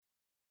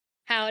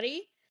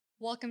Howdy.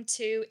 Welcome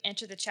to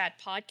Enter the Chat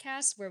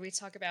podcast, where we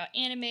talk about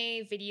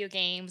anime, video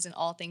games, and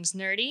all things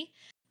nerdy.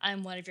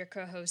 I'm one of your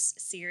co hosts,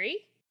 Siri.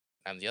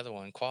 I'm the other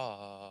one,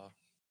 Qua.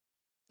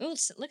 Oh,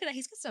 look at that.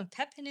 He's got some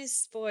pep in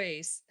his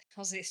voice.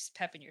 I'll say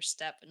pep in your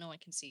step, but no one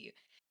can see you.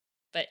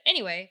 But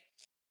anyway,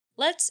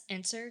 let's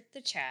enter the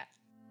chat.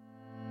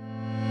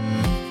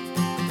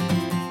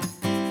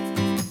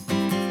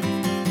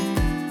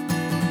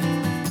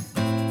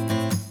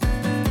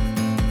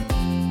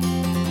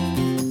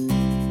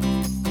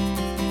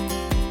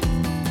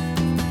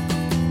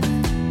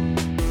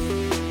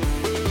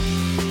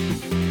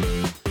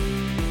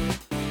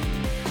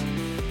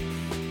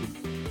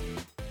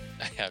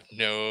 I have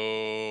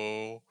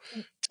no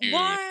tune.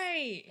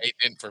 Why? I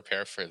didn't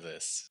prepare for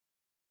this,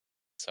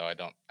 so I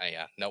don't.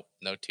 Yeah, nope,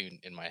 no tune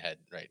in my head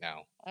right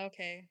now.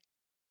 Okay.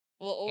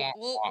 We'll Wah,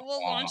 we'll wah,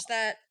 we'll wah. launch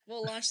that.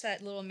 We'll launch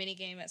that little mini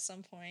game at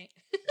some point.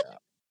 Yeah,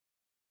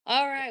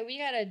 All right, we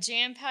got a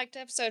jam-packed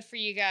episode for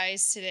you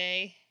guys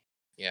today.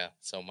 yeah,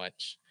 so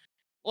much.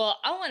 Well,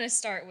 I want to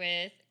start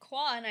with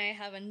Qua and I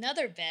have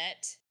another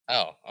bet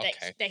Oh, that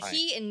okay, that fine.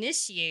 he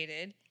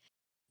initiated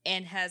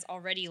and has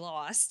already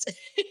lost.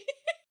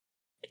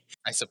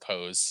 I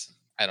suppose.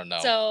 I don't know.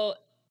 So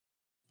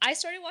I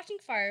started watching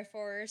Fire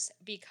Force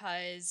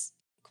because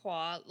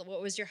Qua,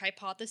 what was your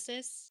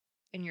hypothesis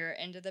in your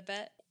end of the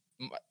bet?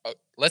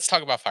 Let's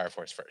talk about Fire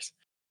Force first.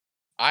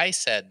 I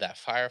said that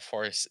Fire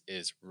Force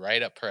is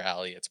right up her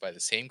alley. It's by the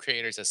same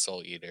creators as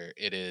Soul Eater.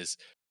 It is,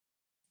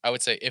 I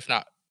would say, if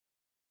not,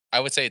 I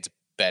would say it's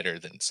better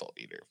than Soul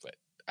Eater, but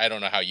I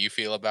don't know how you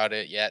feel about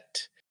it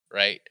yet,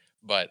 right?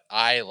 But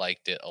I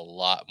liked it a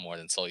lot more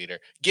than Soul Eater.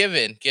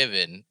 Given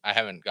I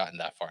haven't gotten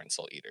that far in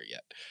Soul Eater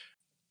yet,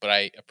 but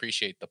I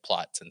appreciate the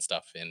plots and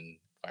stuff in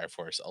Fire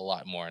Force a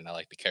lot more, and I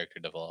like the character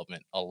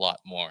development a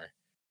lot more.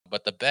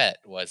 But the bet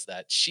was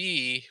that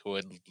she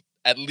would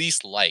at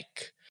least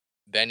like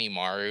Benny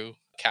Maru,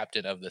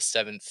 captain of the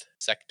seventh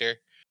sector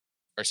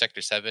or sector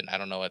seven. I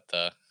don't know what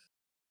the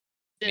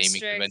naming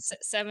District, convention.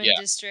 seven Yeah,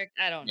 district,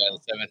 I don't yeah, the know.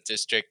 seventh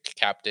district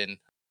captain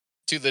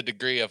to the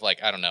degree of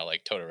like, I don't know,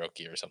 like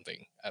Todoroki or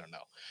something. I don't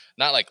know.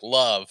 Not like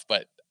love,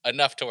 but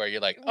enough to where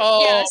you're like, "Oh,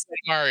 Yes.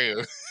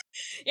 Mario."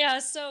 Yeah,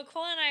 so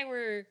Qua and I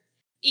were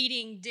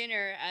eating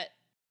dinner at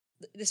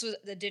this was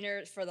the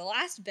dinner for the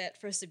last bet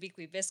for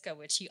Sabikli Visca,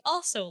 which he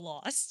also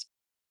lost.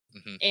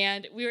 Mhm.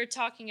 And we were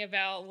talking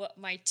about what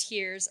my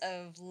tiers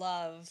of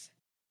love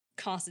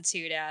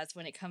constitute as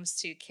when it comes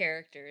to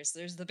characters.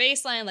 There's the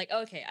baseline, like,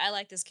 okay, I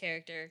like this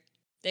character.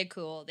 They're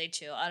cool, they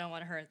chill, I don't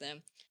want to hurt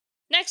them.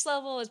 Next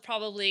level is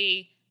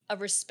probably a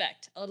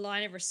respect, a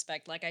line of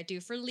respect, like I do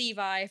for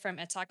Levi from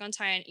Attack on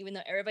Titan, even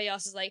though everybody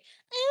else is like,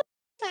 oh,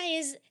 Levi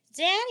is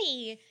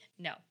daddy.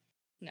 No,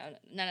 no,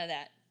 none of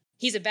that.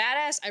 He's a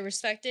badass. I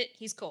respect it.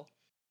 He's cool.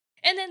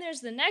 And then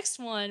there's the next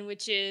one,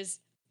 which is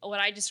what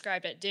I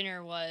described at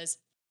dinner was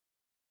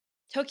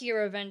Tokyo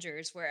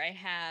Revengers, where I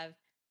have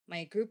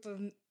my group of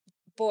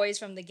boys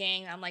from the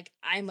gang. I'm like,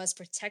 I must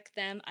protect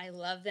them. I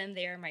love them.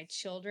 They are my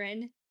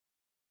children.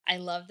 I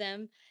love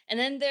them. And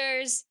then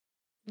there's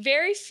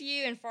very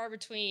few and far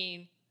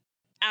between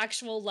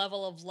actual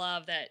level of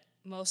love that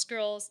most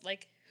girls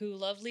like who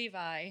love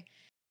Levi.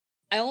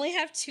 I only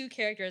have two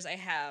characters I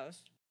have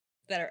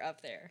that are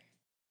up there.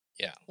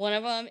 Yeah. One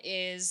of them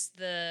is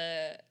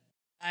the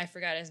I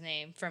forgot his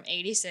name from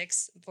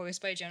 86,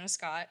 voiced by Jonah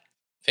Scott,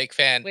 Fake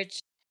fan.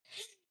 which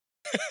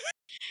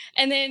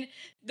and then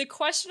the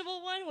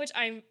questionable one, which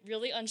I'm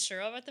really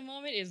unsure of at the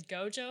moment, is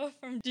Gojo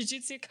from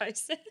Jujutsu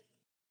Kaisen.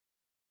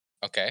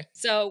 Okay.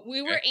 So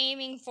we Okay. were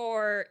aiming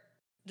for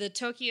the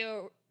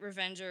Tokyo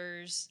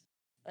Revengers,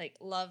 like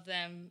love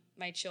them,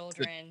 my So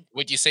children.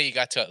 would you say you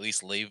got to at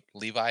least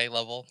Levi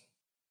level?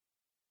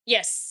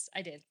 Yes,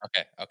 I did,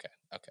 Okay, okay,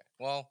 okay.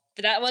 Well,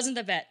 but that wasn't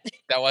the bet.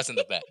 that wasn't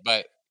the bet,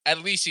 but at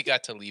least you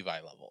got to Levi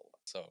level.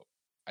 So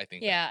I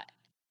think that Yeah,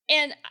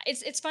 and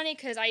it's funny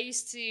because I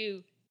used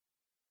to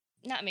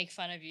not make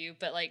fun of you,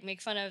 but like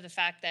make fun of the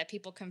fact that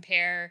people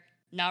compare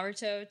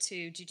Naruto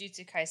to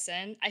Jujutsu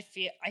Kaisen.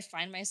 I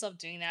find myself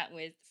doing that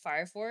with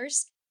Fire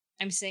Force.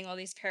 I'm seeing all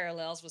these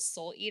parallels with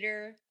Soul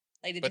Eater,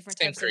 like the but different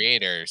same types of.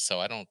 creator, so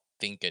I don't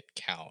think it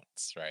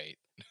counts, right?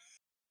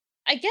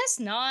 I guess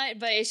not,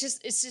 but it's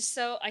just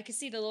so I can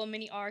see the little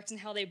mini arcs and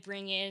how they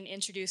bring in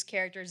introduce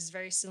characters is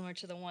very similar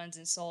to the ones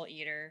in Soul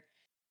Eater,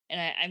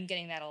 and I'm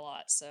getting that a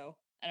lot. So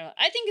I don't know.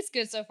 I think it's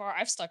good so far.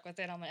 I've stuck with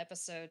it. I'm on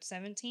episode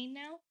 17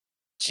 now.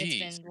 It's Jeez,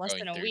 been you're less going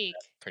than a through that week.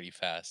 pretty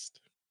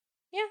fast.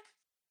 Yeah,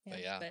 yeah,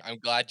 But yeah, but I'm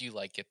glad you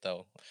like it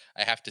though.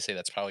 I have to say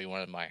that's probably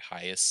one of my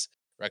highest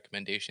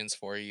recommendations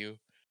for you.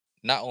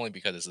 Not only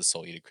because it's a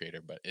Soul Eater creator,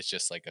 but it's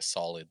just like a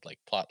solid like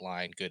plot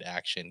line, good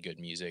action, good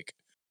music.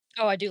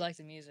 oh, I do like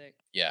the music.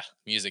 Yeah,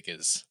 music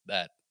is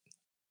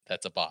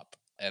that's a bop.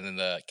 And then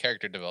the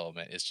character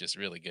development is just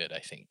really good, I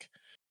think.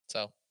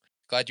 So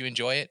glad you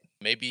enjoy it.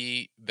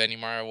 Maybe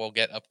Benimara will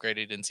get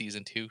upgraded in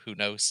season two. Who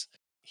knows?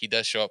 He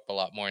does show up a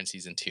lot more in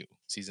season two.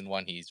 Season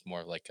one, he's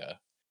more of like a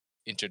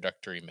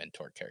introductory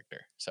mentor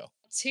character. So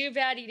Too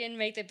bad he didn't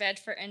make the bet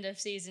for end of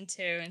season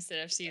 2 instead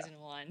of season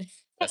 1.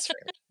 that's fair.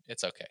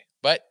 It's okay.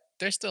 But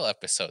there's still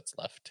episodes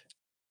left.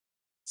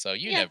 So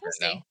you Yeah, never we'll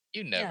know. see.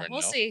 You Yeah, never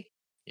we'll know. see.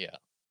 Yeah.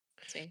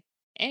 See.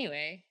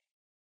 Anyway,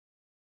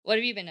 what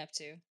have you been up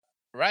to?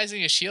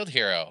 Rising a Shield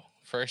Hero.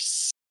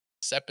 First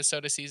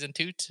episode of season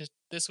 2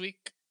 this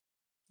week.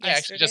 I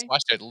actually just Yesterday?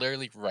 watched it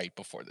literally right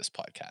before this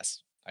podcast.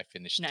 I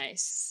finished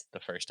Nice. the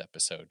first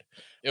episode.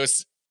 It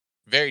was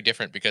very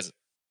different because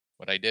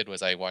what I did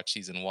was I watched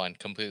season 1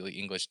 completely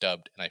English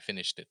dubbed and I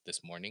finished it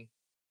this morning.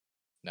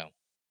 No,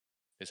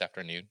 this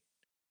afternoon.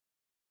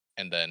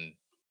 And then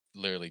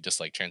literally just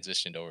like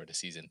transitioned over to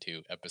season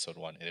 2, episode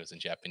 1, and it was in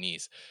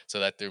Japanese. So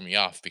that threw me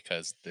off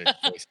because their But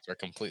voices are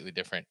completely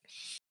different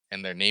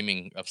and their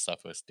naming of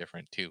stuff was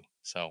different too.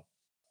 So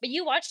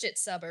you watched it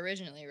sub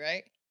originally,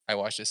 right? I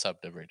watched it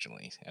subbed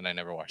originally and I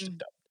never watched it Mm,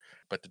 dubbed.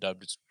 But the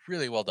dubbed is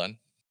really well done.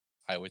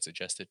 I would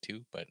suggest it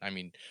too. But I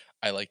mean,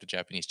 I like the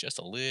Japanese just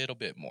a little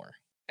bit more.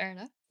 fair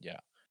enough. Yeah.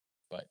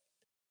 But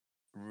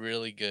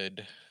really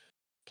good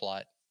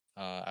plot.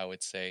 I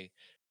would say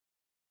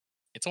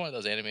it's one of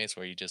those animes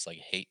where you just like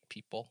hate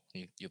people.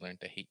 You learn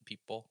to hate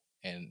people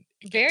and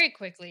it gets Very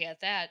quickly at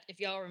that. If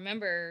y'all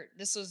remember,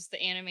 this was the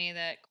anime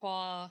that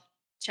Qua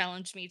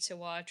challenged me to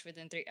watch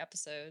within 3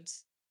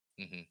 episodes,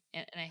 hmm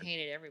and I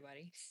hated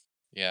everybody.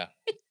 yeah.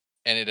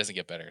 And it doesn't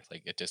get better.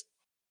 Like it just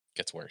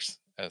gets worse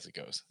as it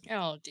goes.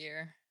 Oh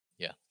dear.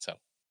 Yeah. So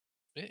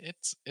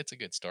it's a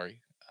good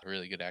story. A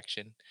really good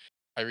action.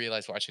 I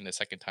realized watching the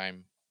second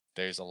time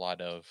there's a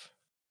lot of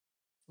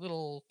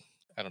little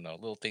I don't know,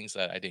 little things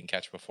that I didn't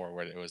catch before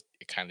where it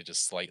kind of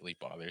just slightly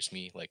bothers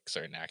me, like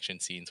certain action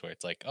scenes where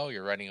it's like, "Oh,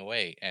 you're running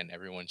away," and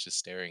everyone's just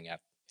staring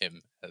at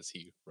him as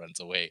he runs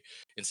away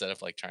instead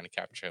of like trying to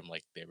capture him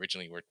like they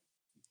originally were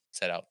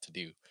set out to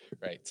do,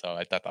 right? So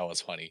I thought that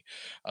was funny.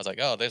 I was like,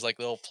 "Oh, there's like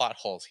little plot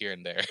holes here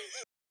and there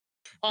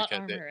Plot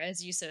because it armor,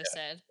 as you so yeah,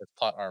 said. it's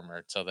plot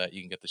armor so that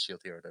you can get the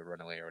shield hero to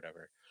run away or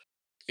whatever."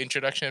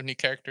 Introduction of new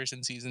characters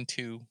in season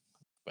 2,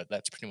 but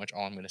that's pretty much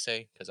all I'm going to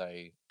say because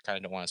I kind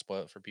of don't want to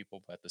spoil it for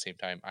people, but at the same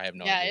time I have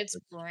no Yeah, idea it's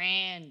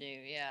brand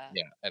new. Yeah.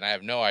 yeah, and I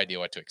have no idea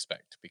what to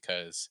expect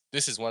because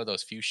this is one of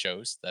those few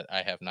shows that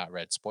I have not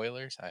read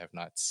spoilers, I have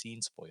not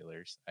seen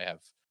spoilers. I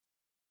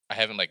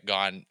haven't like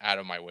gone out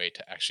of my way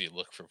to actually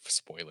look for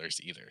spoilers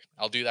either.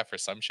 I'll do that for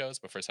some shows,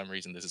 but for some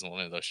reason this is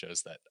one of those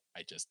shows that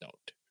I just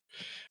don't.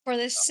 For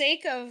the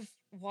sake of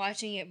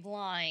watching it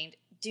blind,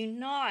 do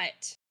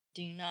not,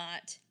 do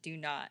not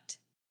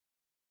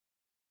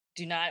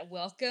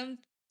welcome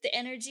the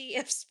energy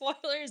of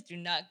spoilers. Do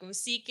not go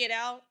seek it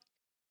out.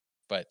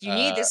 But You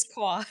need this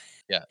Qua.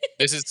 yeah,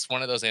 this is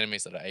one of those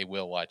animes that I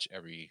will watch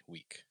every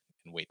week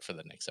and wait for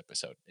the next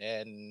episode.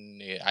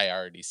 And I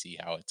already see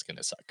how it's going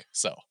to suck.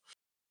 So,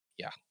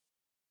 yeah.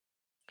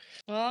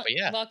 Well, But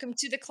yeah, welcome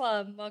to the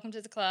club. Welcome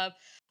to the club.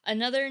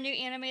 Another new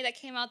anime that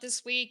came out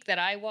this week that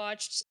I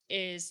watched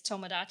is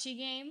Tomodachi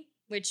Game,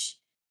 which,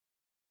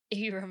 if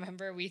you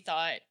remember, we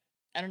thought,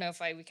 I don't know if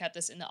we kept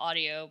this in the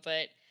audio,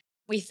 but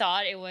we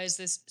thought it was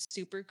this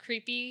super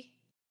creepy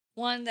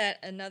one that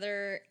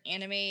another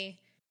anime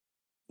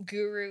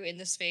guru in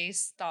the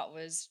space thought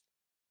was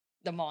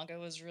the manga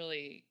was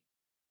really,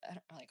 I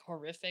don't know, like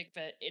horrific,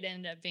 but it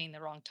ended up being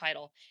the wrong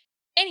title.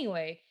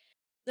 Anyway,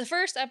 the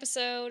first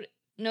episode,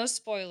 no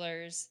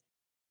spoilers,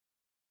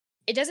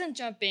 it doesn't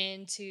jump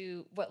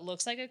into what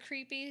looks like a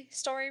creepy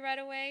story right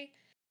away.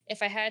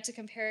 If I had to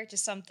compare it to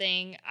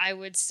something, I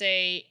would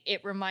say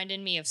it reminded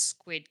me of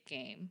Squid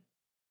Game.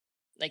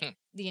 Like hmm,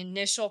 the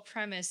initial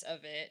premise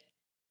of it,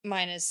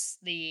 minus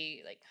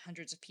the like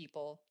hundreds of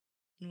people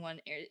in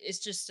one area. It's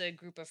just a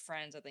group of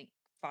friends, I think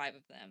 5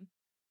 of them.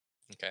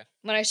 okay.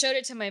 When I showed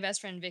it to my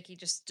best friend Vicky,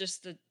 just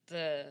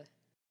the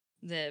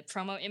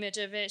promo image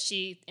of it,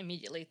 she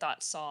immediately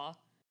thought Saw,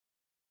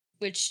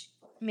 which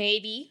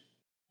maybe,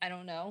 I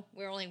don't know.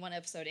 We're only 1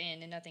 episode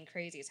in and nothing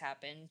crazy has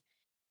happened.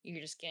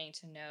 You're just getting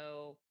to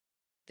know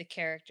the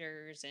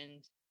characters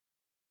and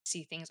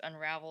see things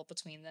unravel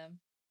between them.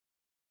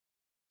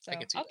 I So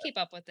can see I'll keep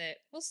up with it.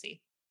 We'll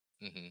see.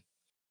 that.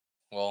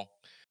 Well,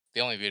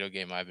 the only video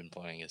game I've been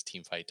playing is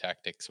Teamfight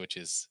Tactics, which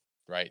is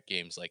Riot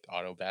Games like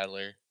Auto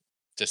Battler.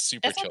 Just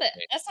super chill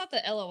game. That's not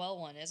the LOL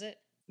one, is it?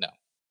 No,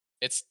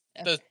 it's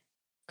the Okay.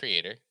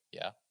 creator,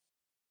 yeah,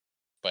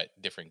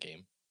 but different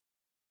game.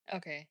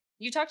 Okay.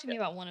 You talked to Yeah, me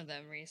about one of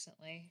them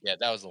recently. yeah,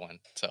 that was the one.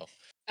 So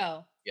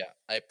Oh. yeah,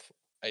 I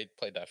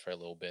played that for a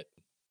little bit.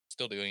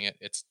 Still doing it.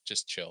 It's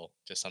just chill,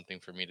 just something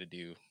for me to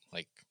do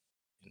like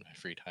in my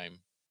free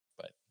time.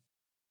 But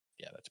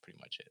yeah, that's pretty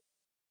much it.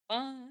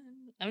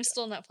 Fun. I'm Yeah,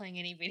 still not playing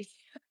any video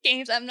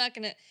games. I'm not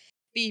gonna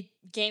be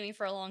gaming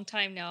for a long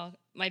time now.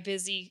 My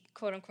busy,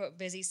 quote unquote,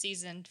 busy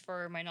season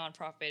for my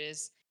nonprofit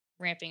is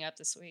ramping up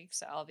this week,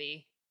 so I'll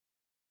be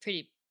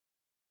pretty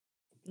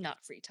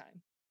not free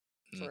time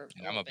for a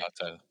and I'm little bit. about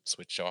to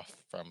switch off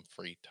from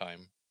free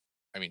time.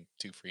 I mean,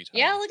 to free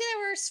Yeah, time. look at that.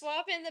 We're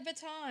swapping the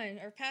baton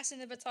or passing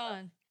the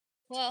baton.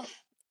 Well,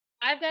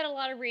 I've got a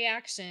lot of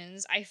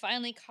reactions. I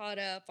finally caught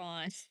up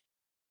on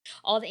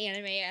all the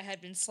anime I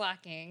had been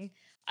slacking.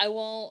 I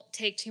won't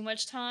take too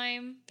much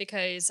time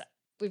because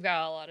we've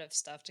got a lot of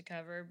stuff to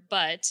cover,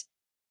 but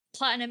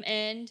Platinum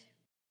End,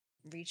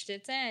 reached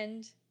its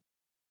end.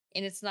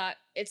 And it's not,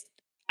 it's,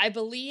 I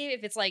believe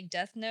if it's like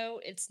Death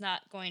Note, it's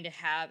not going to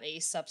have a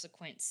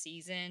subsequent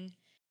season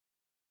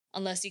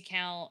unless you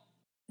count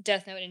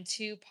Death Note in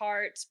two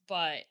parts,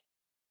 but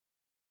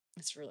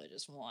it's really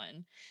just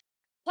one.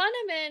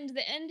 Platinum End,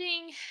 the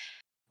ending,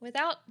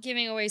 without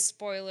giving away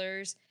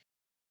spoilers,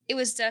 it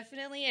was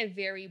definitely a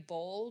very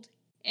bold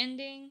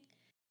ending.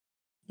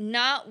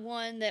 Not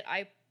one that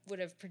I would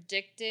have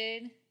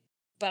predicted,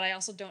 but I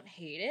also don't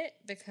hate it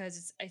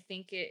because I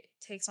think it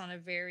takes on a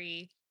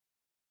very,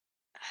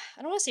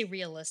 I don't want to say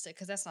realistic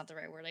because that's not the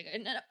right word, like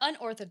an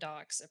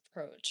unorthodox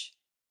approach.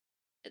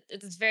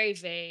 It's very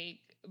vague,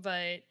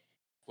 but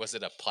Was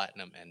it a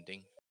platinum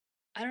ending?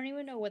 I don't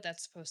even know what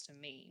that's supposed to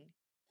mean.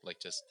 Like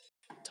just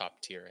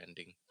top tier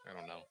ending? I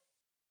don't know.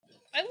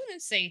 I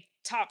wouldn't say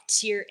top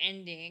tier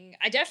ending.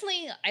 I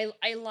definitely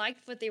I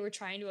liked what they were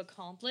trying to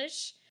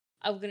accomplish.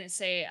 I wouldn't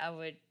say I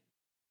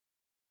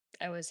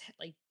was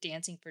like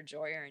dancing for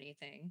joy or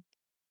anything.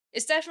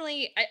 It's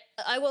definitely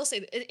I will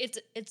say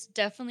it's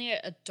definitely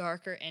a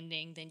darker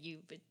ending than you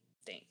would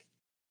think.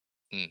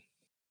 Mm.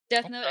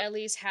 Death Note Okay. at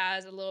least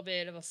has a little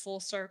bit of a full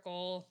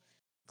circle,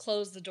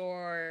 close the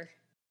door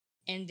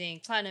ending.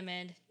 Platinum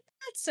End,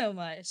 not so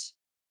much.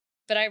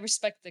 But I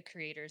respect the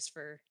creators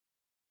for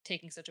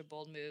taking such a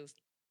bold move.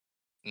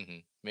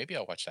 Maybe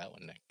I'll watch that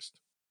one next.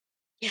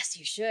 Yes,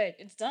 you should.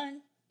 It's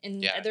done.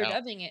 And Yeah, they're no.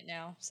 dubbing it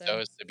now. That So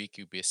was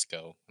Sabiku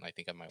Bisco, and I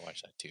think I might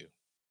watch that too.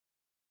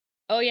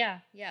 oh yeah,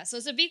 yeah. So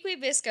Sabikui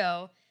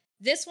Bisco.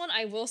 This one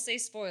I will say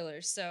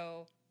spoilers.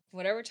 So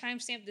whatever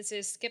timestamp this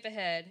is, skip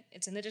ahead.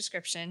 It's in the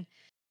description.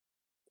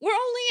 We're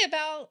only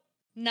about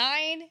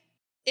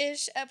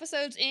 9-ish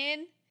episodes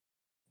in,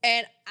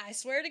 and I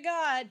swear to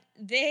God,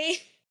 they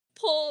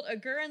pulled a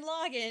Gurren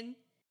Lagann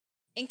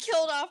and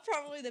killed off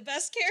probably the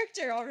best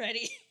character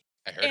already.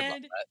 I heard about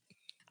And that.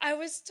 I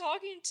was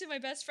talking to my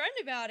best friend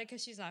about it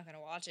because she's not going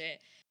to watch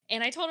it.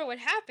 And I told her what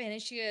happened,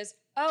 and she goes,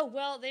 "Oh,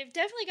 well, they've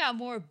definitely got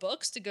more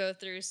books to go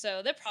through,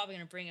 so they're probably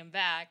going to bring him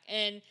back."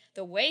 And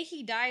the way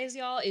he dies,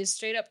 y'all, is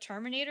straight up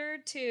Terminator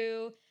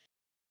 2.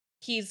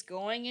 He's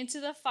going into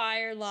the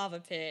fire lava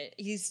pit.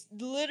 He's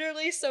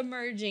literally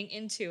submerging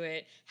into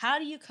it. How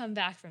do you come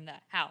back from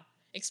that? How?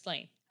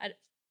 Explain.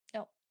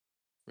 No.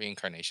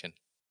 Reincarnation.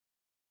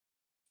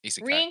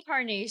 Isekai.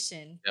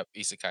 Reincarnation. Yep,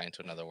 isekai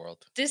into another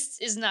world. This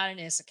is not an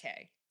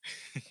isekai.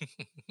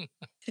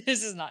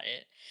 This is not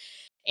it.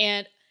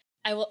 And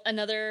I will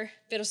another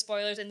bit of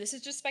spoilers, and this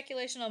is just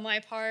speculation on my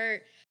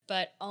part,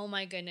 but oh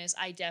my goodness,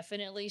 I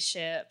definitely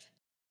ship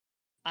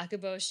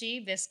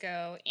Akaboshi,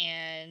 Visco,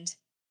 and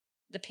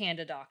the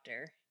Panda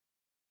Doctor.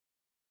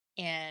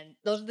 And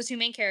those are the two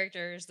main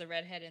characters, the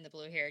redhead and the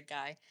blue-haired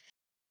guy.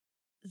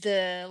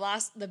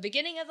 The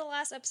beginning of the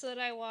last episode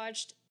I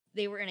watched,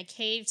 they were in a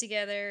cave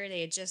together.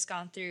 They had just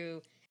gone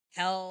through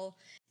hell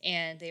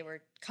and they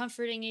were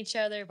comforting each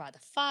other by the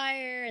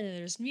fire, and then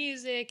there's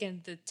music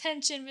and the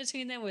tension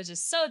between them was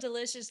just so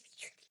delicious.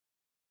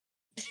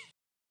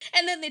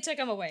 And then they took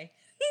him away.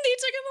 They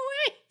took him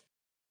away.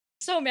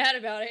 So mad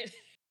about it.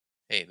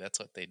 Hey, that's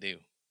what they do.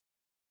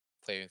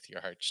 Play with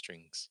your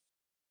heartstrings.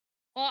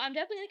 Well, I'm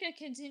definitely going to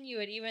continue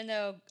it even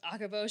though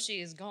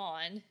Akaboshi is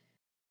gone.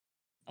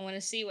 I want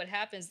to see what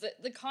happens.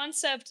 The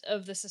concept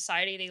of the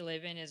society they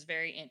live in is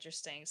very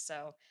interesting,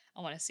 so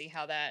I want to see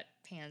how that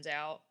pans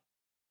out.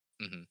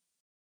 hmm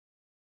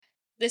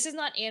This is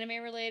not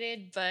anime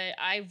related, but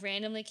I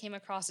randomly came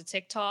across a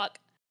TikTok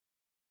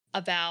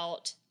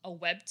about a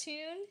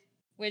webtoon,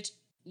 which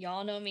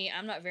y'all know me,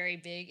 I'm not very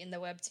big in the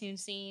webtoon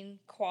scene.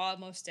 Quad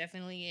most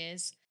definitely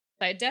is,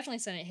 but I definitely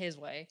sent it his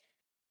way.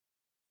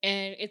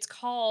 And it's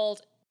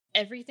called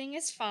Everything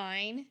is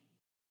Fine.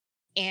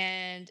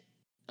 And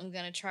I'm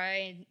gonna try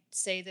and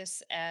say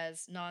this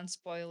as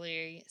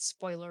spoilery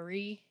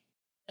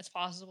as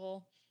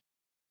possible.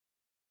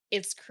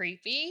 It's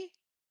creepy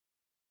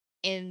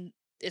in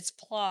its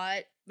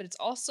plot, but it's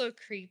also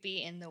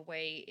creepy in the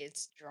way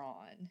it's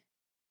drawn.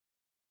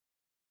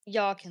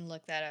 Y'all can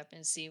look that up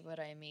and see what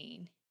I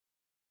mean.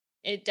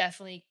 It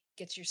definitely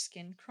gets your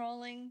skin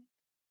crawling,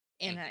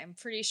 and hmm I'm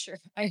pretty sure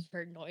I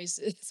heard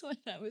noises when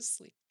I was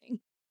sleeping.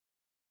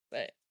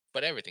 But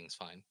But everything's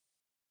fine.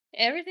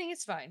 everything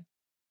is fine.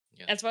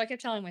 Yeah. That's what I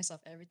kept telling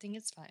myself. Everything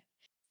is fine.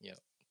 Yep.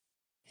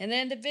 And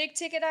then the big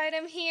ticket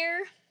item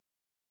here,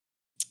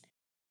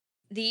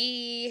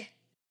 the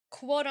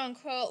quote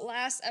unquote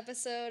last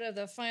episode of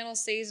the final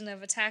season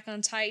of Attack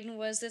on Titan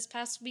was this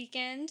past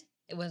weekend.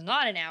 It was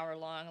not an hour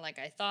long like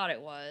I thought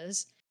it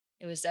was.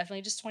 It was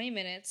definitely just 20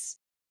 minutes.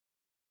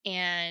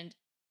 And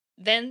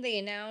then they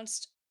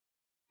announced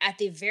at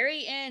the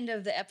very end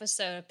of the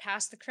episode,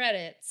 past the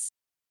credits,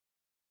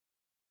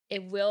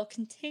 it will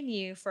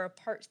continue for a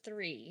part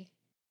 3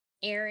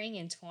 airing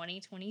in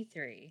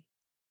 2023.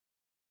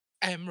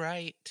 I'm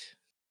right.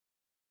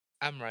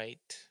 I'm right.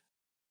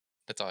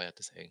 That's all I have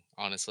to say.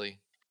 Honestly,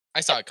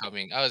 I saw it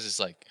coming. I was just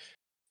like,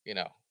 you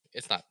know,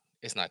 it's not.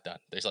 It's not done.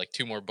 There's like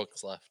two more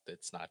books left.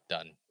 It's not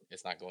done.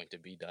 It's not going to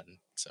be done.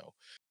 So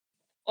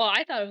Well,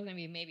 I thought it was going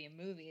to be maybe a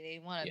movie. They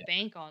want yeah, to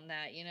bank on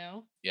that, you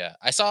know? yeah.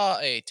 I saw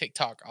a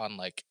TikTok on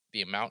like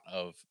the amount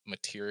of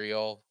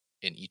material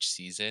in each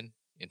season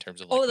in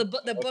terms of like Oh, the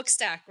book books.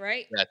 stack,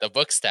 right? Yeah, the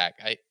book stack.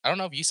 I don't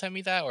know if you sent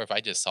me that or if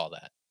I just saw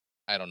that.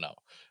 I don't know.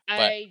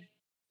 But I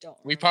don't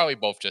we remember. probably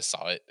both just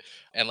saw it.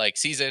 And like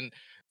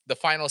the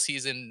final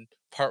season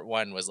part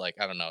 1 was like,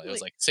 I don't know, it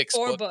was Like like 6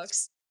 4 books.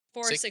 books,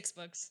 4 or 6 6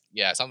 books.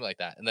 yeah, something like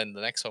that. And then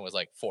the next one was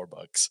like 4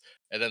 books.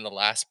 And then the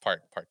last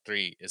part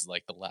 3 is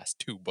like the last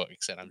 2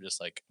 books and I'm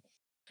just like,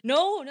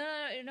 No, no,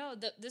 no, no,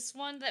 no. This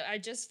one that I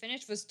just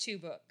finished was 2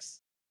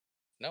 books.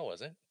 no, it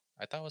wasn't.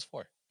 I thought it was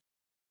 4.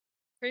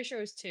 Pretty sure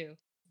it was 2.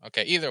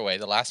 Okay, either way,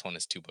 the last one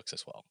is 2 books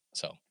as well.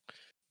 So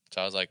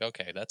I was like,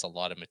 okay, that's a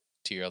lot of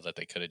material that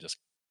they could have just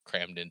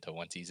crammed into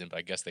one season, but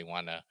I guess they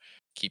want to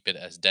keep it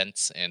as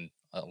dense and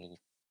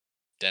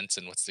dense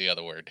and what's the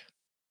other word?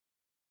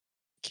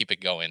 Keep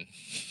it going.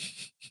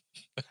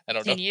 I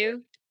don't know. Can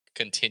you?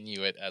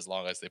 Continue it as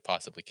long as they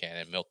possibly can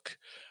and milk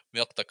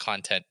the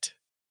content.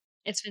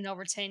 It's been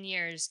over 10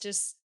 years.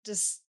 Just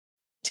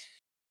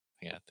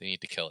Yeah, they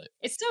need to kill it.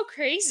 it's so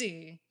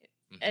crazy.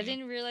 I Hmm.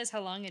 didn't realize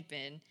how long it'd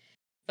been.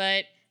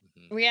 But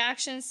Hmm.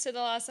 reactions to the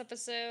last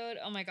episode,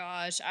 oh my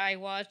gosh, I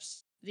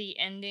watched the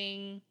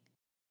ending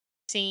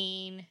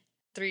scene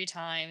 3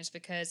 times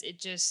because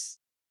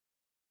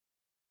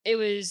it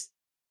was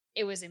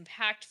it was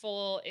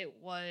impactful.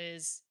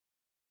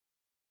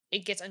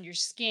 It gets under your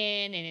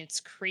skin and it's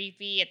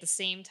creepy at the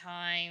same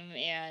time,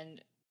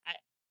 and I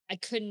I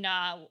could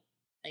not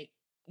like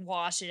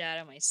wash it out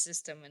of my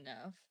system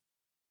enough.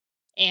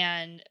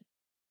 And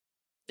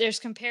there's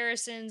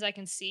comparisons I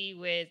can see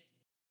with,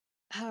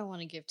 I don't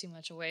want to give too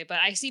much away, but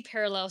I see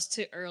parallels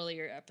to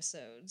earlier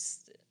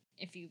episodes.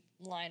 If you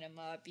line them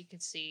up, you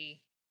could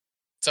see.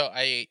 So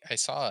I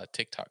saw a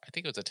TikTok. I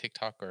think it was a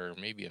TikTok or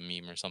maybe a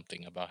meme or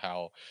something about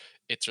how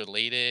it's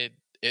related.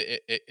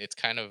 It's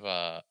kind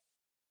of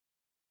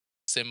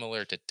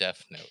similar to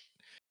Death Note,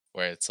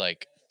 where it's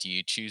like, do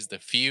you choose the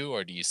few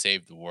or do you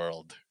save the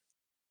world?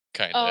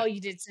 Kind of. Oh, you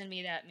did send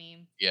me that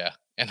meme. Yeah.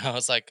 And I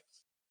was like,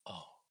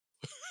 oh,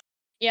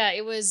 Yeah,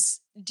 it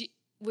was.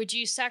 Would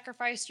you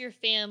sacrifice your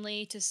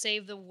family to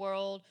save the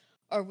world,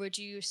 or would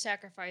you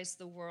sacrifice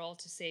the world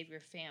to save your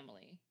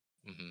family?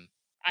 hmm,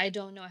 I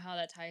don't know how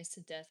that ties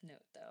to Death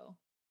Note though.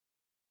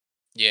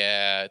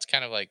 yeah. It's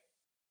kind of like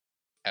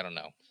I don't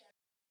know.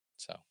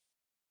 So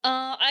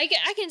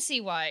I can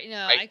see why.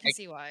 No, I I can I,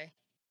 see why.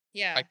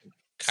 I Yeah, can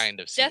kind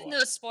of see Death why.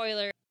 Note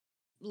spoiler.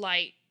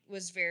 Light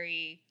was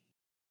very.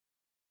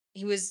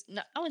 He was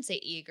not, I wouldn't say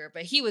eager,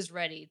 but he was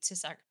ready to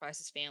sacrifice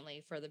his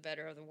family for the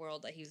better of the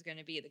world that he was going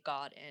to be the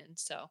god in.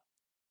 So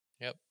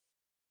Yep.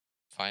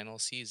 Final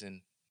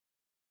season.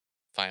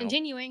 Final.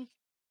 continuing,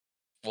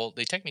 Well,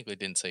 they technically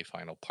didn't say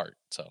final part,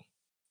 so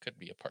could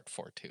be a part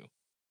 4 too.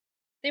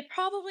 it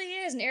probably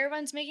is, and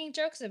everyone's making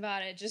jokes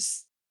about it.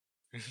 Just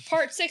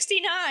part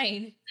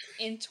 69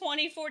 in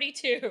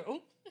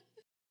 2042.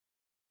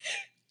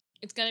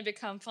 It's going to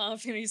become Final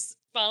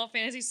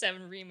Fantasy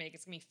 7 remake.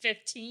 It's going to be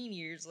 15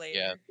 years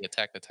Yeah, later. the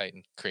Attack the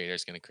Titan creator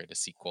is going to create a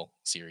sequel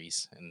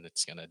series, and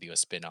it's going to do a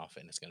spin-off,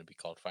 and it's going to be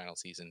called Final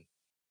Season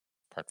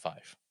Part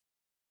 5.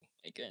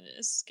 My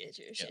goodness, get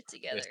your Yep, shit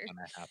it's together.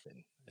 gonna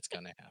happen. It's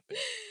gonna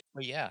happen.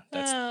 But yeah,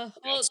 that's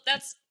Well,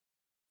 announcement.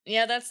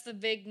 that's the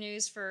big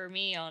news for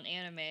me on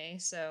anime.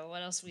 So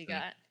what else we Mhm.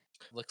 got?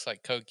 Looks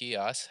like Code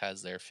Geass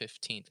has their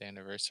 15th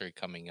anniversary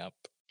coming up.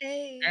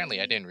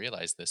 Apparently, I Hey, didn't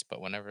realize this,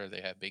 but whenever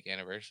they have big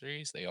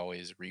anniversaries, they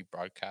always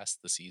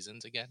rebroadcast the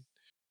seasons again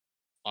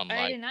on I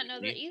live did not know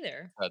that TV.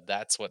 either.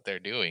 That's what they're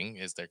doing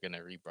is they're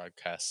gonna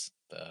rebroadcast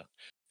the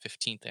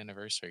 15th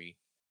anniversary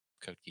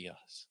Code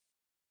Geass,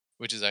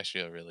 which is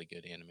actually a really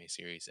good anime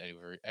series.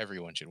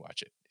 Everyone should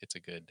watch it. It's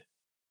a good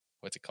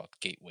what's it called?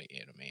 Gateway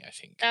anime, I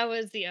think. That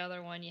was the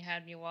other one you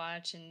had me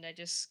watch, and I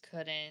just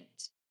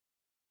couldn't.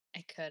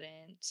 I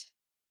couldn't.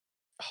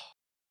 Oh,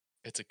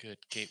 it's a good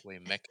gateway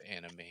mecha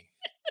anime.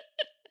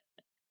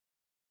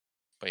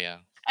 But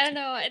yeah, I don't super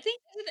know.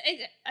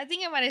 good. I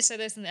think I might have said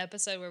this in the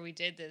episode where we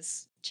did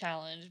this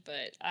challenge,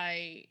 but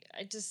I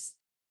just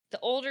the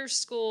older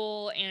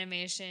school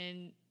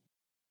animation.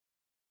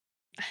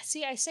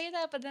 See, I say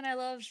that, but then I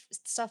love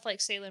stuff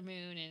like Sailor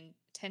Moon and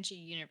Tenchi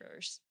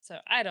Universe. So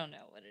I don't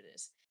know what it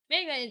is.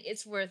 Maybe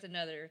it's worth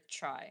another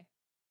try.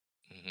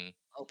 Hmm.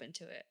 Open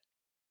to it.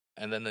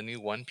 And then the new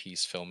One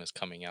Piece film is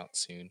coming out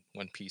soon.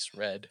 One Piece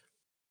Red,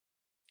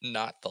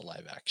 not the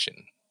live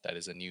action. That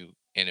is a new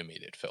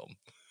animated film,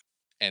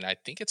 and I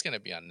think it's going to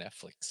be on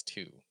Netflix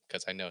too,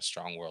 because I know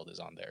Strong World is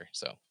on there.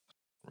 So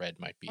Red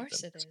might Of be the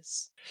course it next.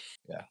 is.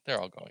 Yeah, they're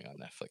all going on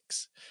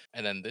Netflix.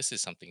 And then this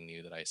is something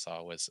new that I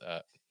saw was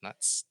not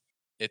s-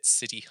 it's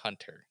City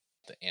Hunter,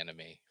 the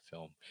anime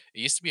film.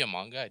 It used to be a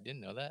manga. I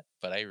didn't know that,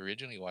 but I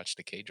originally watched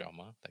a K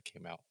drama that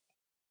came out,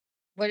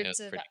 What and it is was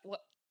it about? pretty.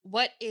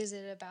 What is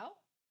it about?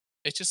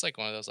 It's just like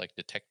one of those like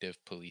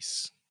detective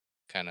police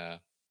kind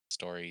of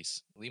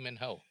stories. Lee Min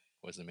Ho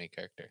was the main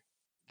character.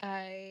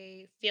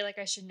 I feel like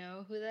I should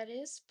know who that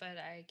is, but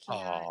I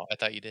can't. Oh, I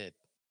thought you did.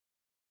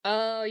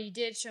 Oh, you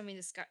did show me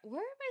this guy.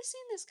 Where have I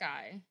seen this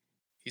guy?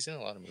 He's in a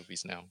lot of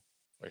movies now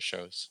or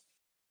shows.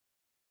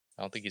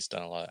 I don't think he's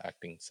done a lot of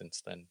acting since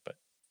then, but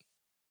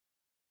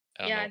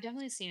I don't Yeah, know. I've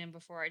definitely seen him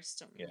before. I just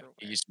don't Yeah, remember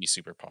he where. used to be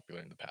super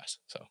popular in the past.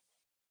 So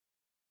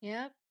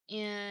Yep.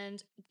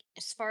 And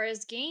as far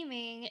as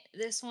gaming,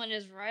 this one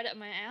is right up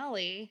my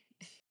alley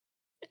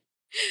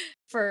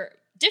for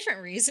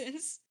different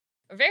reasons,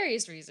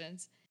 various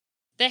reasons.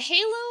 The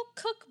Halo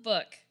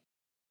Cookbook.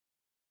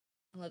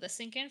 Let that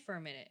sink in for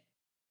a minute.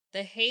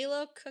 The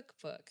Halo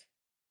Cookbook,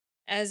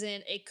 as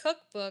in a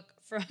cookbook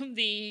from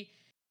the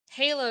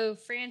Halo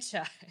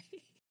franchise.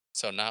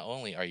 so not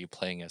only are you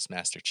playing as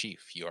Master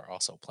Chief, you are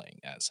also playing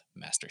as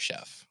Master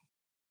Chef.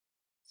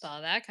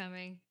 Saw that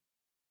coming.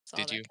 Saw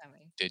Did that you?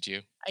 coming. Did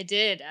you? I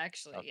did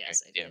actually. Okay,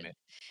 Yes, I damn did. it.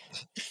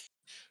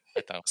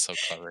 I thought it was so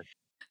clever.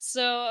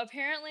 So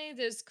apparently,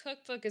 this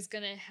cookbook is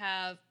going to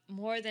have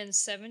more than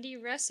 70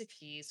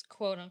 recipes,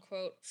 quote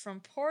unquote, from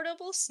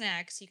portable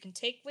snacks you can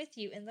take with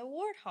you in the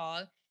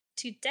Warthog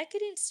to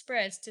decadent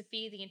spreads to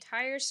feed the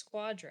entire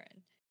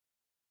squadron.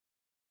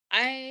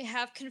 I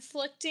have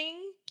conflicting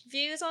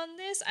views on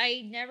this.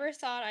 I never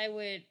thought I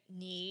would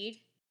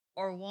need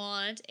or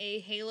want a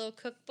Halo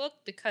cookbook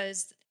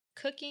because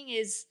cooking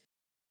is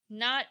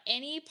not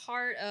any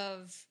part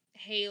of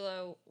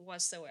Halo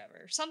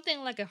whatsoever. Something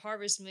like a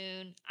Harvest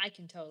Moon, I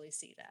can totally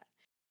see that.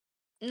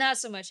 Not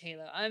so much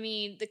Halo. I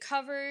mean, the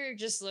cover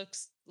just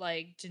looks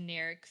like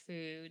generic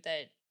food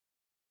that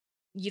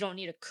you don't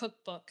need a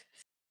cookbook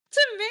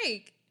to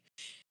make.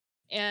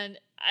 And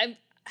I'm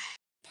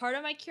part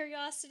of my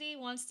curiosity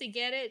wants to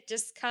get it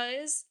just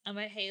cuz I'm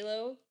a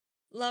Halo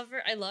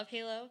lover. I love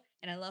Halo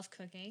and I love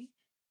cooking.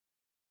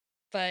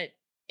 But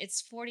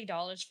it's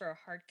 $40 for a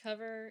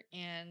hardcover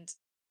and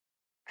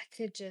I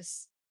could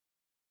just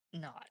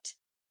not.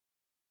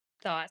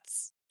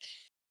 Thoughts?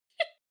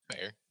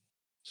 Fair.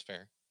 It's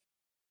fair.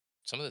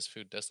 Some of this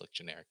food does look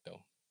generic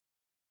though.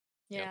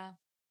 Yep. Yeah.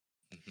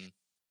 Hmm.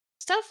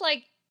 Stuff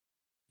like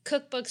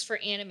cookbooks for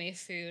anime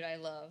food I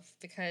love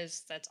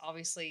because that's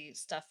obviously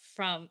stuff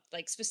from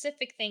like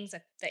specific things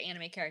that the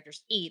anime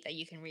characters eat that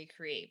you can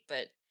recreate.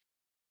 But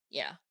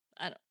yeah,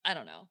 I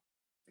don't know.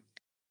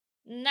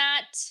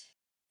 Not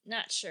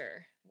not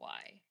sure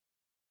why.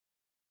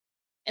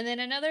 And then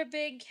another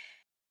big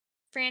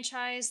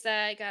franchise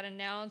that got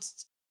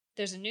announced,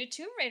 there's a new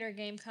Tomb Raider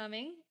game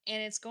coming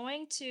and it's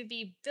going to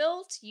be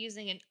built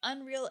using an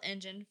Unreal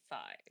Engine 5.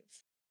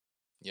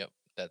 Yep.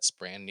 That's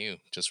brand new.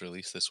 Just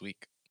released this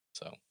week.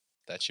 So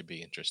that should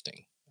be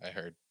interesting. I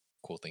heard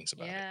cool things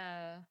about it.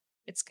 Yeah.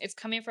 It's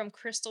coming from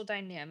Crystal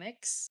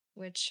Dynamics,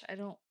 which I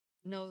don't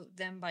know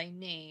them by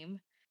name,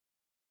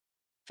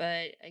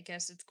 but I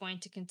guess it's going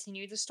to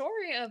continue the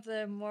story of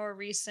the more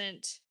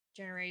recent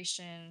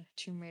generation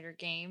Tomb Raider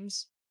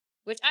games,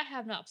 which I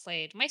have not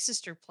played. My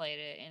sister played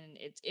it and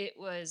it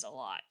was a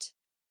lot.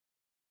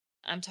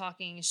 I'm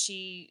talking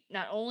she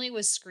not only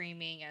was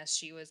screaming as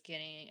she was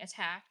getting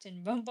attacked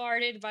and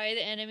bombarded by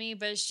the enemy,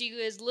 but she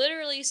was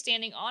literally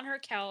standing on her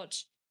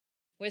couch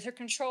with her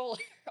controller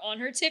on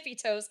her tippy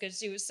toes because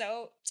she was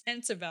so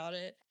tense about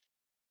it.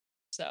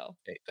 So,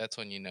 Hey, that's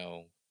when you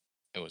know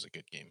it was a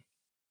good game.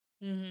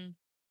 hmm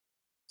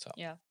So,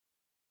 yeah.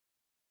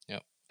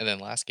 yep. And then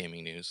last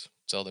gaming news,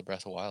 Zelda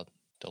Breath of Wild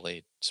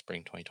delayed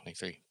spring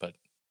 2023. But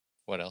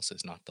what else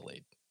is not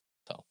delayed?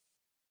 So,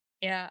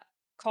 Yeah.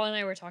 Cole and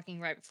I were talking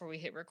right before we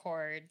hit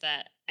record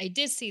that I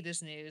did see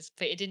this news,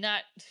 but it did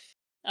not.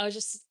 I was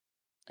just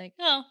like,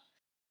 oh,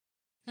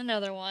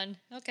 another one.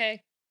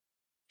 Okay.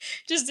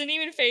 Just didn't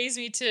even phase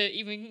me to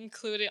even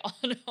include it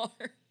on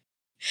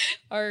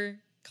our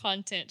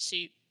content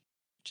sheet,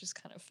 which is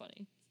kind of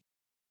funny.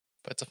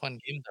 but it's a fun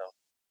game though.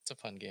 It's a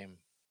fun game.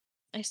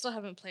 I still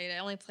haven't played it. I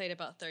only played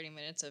about 30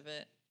 minutes of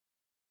it.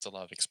 It's a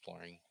lot of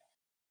exploring.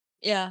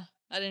 Yeah.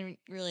 I didn't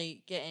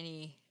really get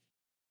any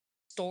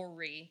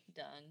story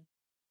done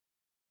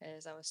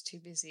because I was too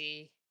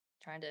busy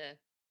trying to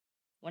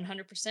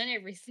 100%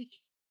 everything.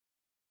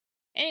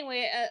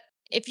 Anyway,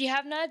 if you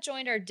have not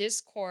joined our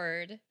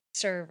Discord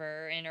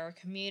server in our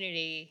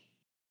community,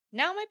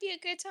 now might be a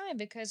good time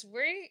because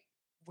we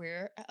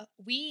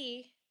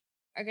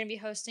are going to be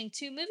hosting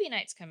two movie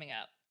nights coming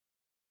up.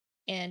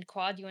 And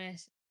Quad, you want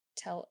to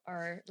tell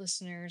our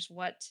listeners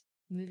what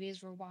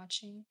movies we're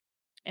watching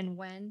and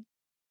when?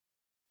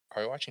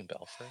 Are we watching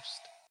Bell first?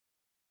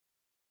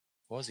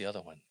 What was the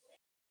other one?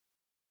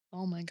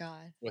 Oh my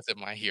god. Was it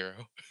My Hero?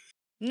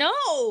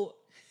 No!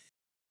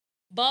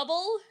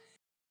 Bubble?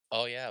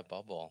 Oh yeah,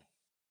 Bubble.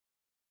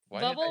 Why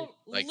did I Bubble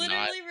like not?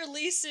 literally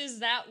releases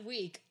that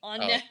week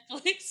on Oh,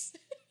 Netflix.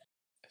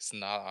 it's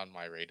not on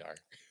my radar.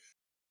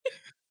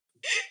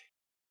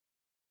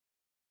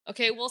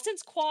 Okay, well,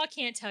 since Qua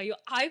can't tell you,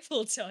 I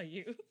will tell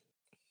you.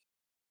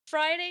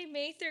 Friday,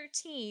 May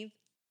 13th,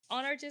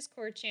 on our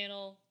Discord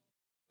channel,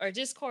 our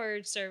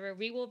Discord server,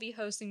 we will be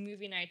hosting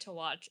movie night to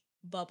watch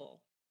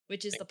Bubble,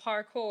 which is the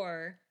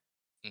parkour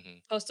Mm-hmm.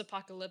 post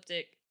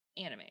apocalyptic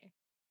anime.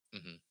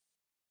 Mm-hmm.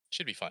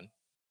 Should be fun.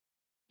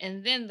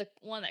 And then the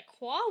one that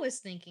Qua was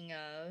thinking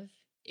of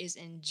is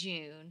in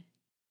June,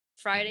 Mm-hmm.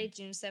 Friday,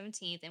 June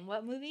 17th. And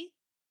what movie?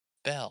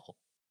 Bell,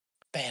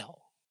 Bell,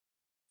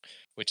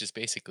 which is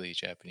basically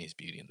Japanese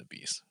Beauty and the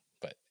Beast,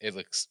 but it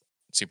looks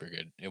super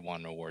good. It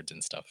won awards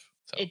and stuff.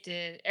 So It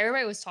did.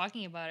 Everybody was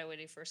talking about it when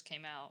it first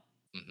came out.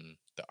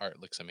 the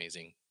art looks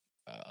amazing,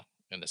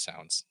 and the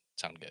sounds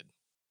sound good.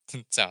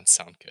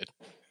 Sound good.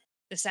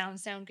 The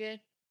sounds sound good.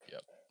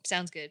 Yep.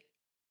 Sounds good.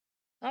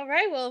 All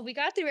right. Well, we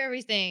got through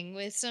everything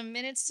with some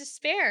minutes to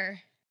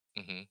spare.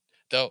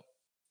 Though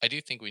I do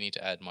think we need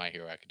to add My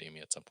Hero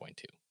Academia at some point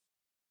too.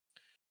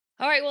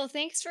 All right. Well,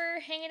 thanks for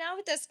hanging out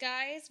with us,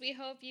 guys. We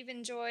hope you've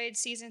enjoyed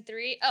season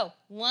 3. Oh,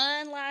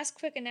 one last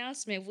quick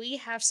announcement. We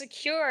have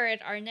secured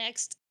our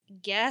next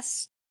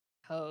guest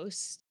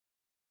host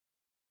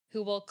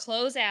who will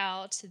close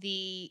out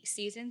the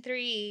season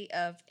 3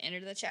 of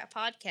Enter the Chat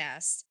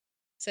podcast.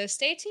 So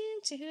stay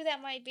tuned to who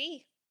that might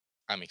be.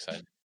 I'm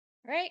excited.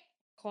 All right.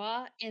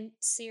 Qua and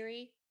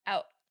Siri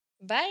out.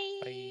 Bye.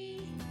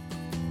 Bye.